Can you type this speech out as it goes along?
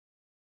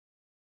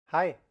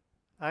Hi,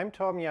 I'm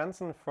Torben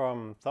Janssen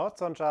from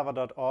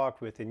thoughtsonjava.org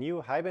with a new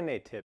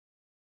Hibernate tip.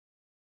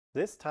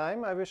 This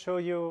time I will show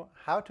you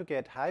how to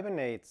get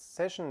Hibernate's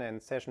session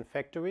and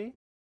SessionFactory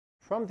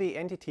from the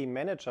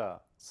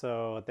EntityManager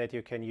so that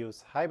you can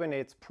use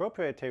Hibernate's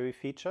proprietary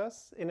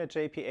features in a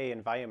JPA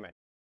environment.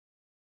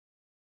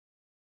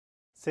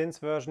 Since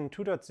version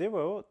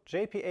 2.0,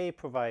 JPA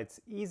provides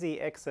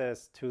easy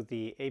access to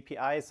the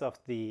APIs of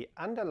the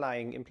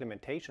underlying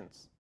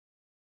implementations.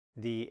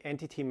 The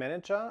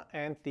EntityManager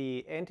and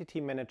the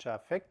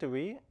EntityManager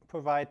factory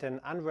provide an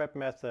unwrap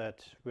method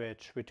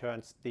which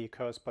returns the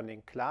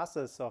corresponding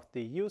classes of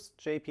the used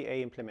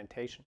JPA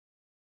implementation.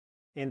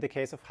 In the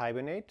case of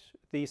Hibernate,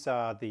 these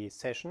are the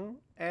session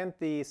and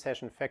the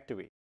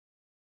SessionFactory.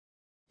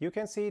 You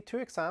can see two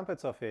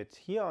examples of it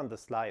here on the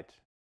slide.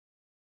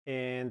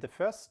 In the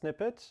first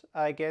snippet,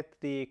 I get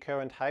the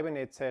current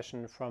Hibernate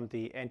session from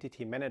the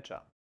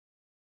EntityManager.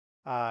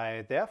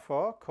 I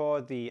therefore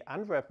call the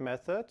unwrap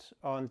method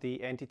on the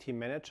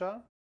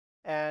EntityManager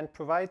and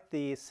provide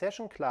the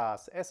session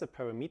class as a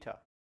parameter.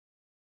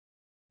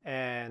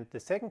 And the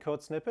second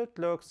code snippet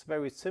looks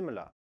very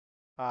similar.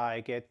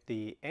 I get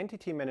the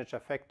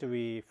EntityManager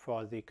factory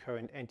for the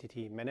current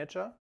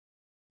EntityManager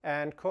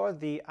and call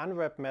the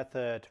unwrap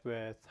method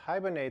with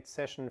Hibernate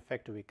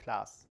SessionFactory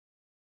class.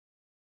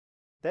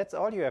 That's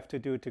all you have to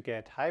do to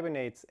get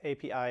Hibernate's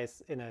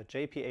APIs in a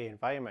JPA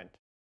environment.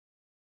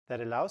 That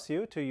allows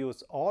you to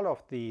use all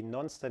of the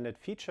non-standard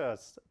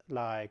features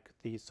like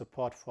the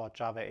support for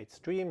Java 8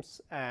 streams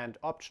and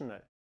optional.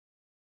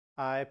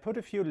 I put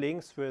a few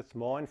links with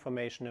more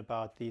information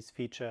about these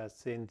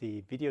features in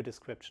the video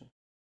description.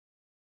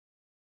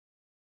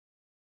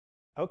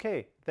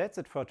 Okay, that's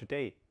it for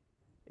today.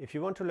 If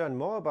you want to learn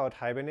more about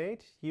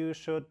Hibernate, you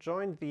should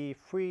join the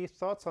free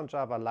Thoughts on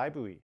Java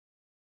library.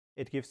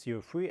 It gives you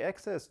free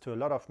access to a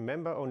lot of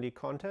member-only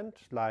content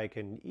like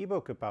an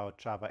ebook about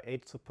Java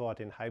 8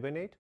 support in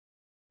Hibernate,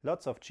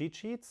 lots of cheat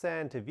sheets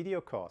and a video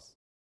course.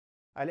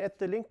 I'll add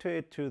the link to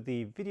it to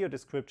the video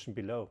description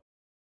below.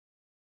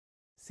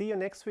 See you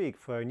next week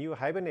for a new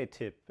Hibernate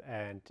tip,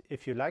 and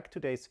if you liked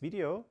today's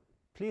video,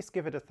 please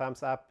give it a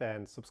thumbs up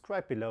and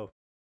subscribe below.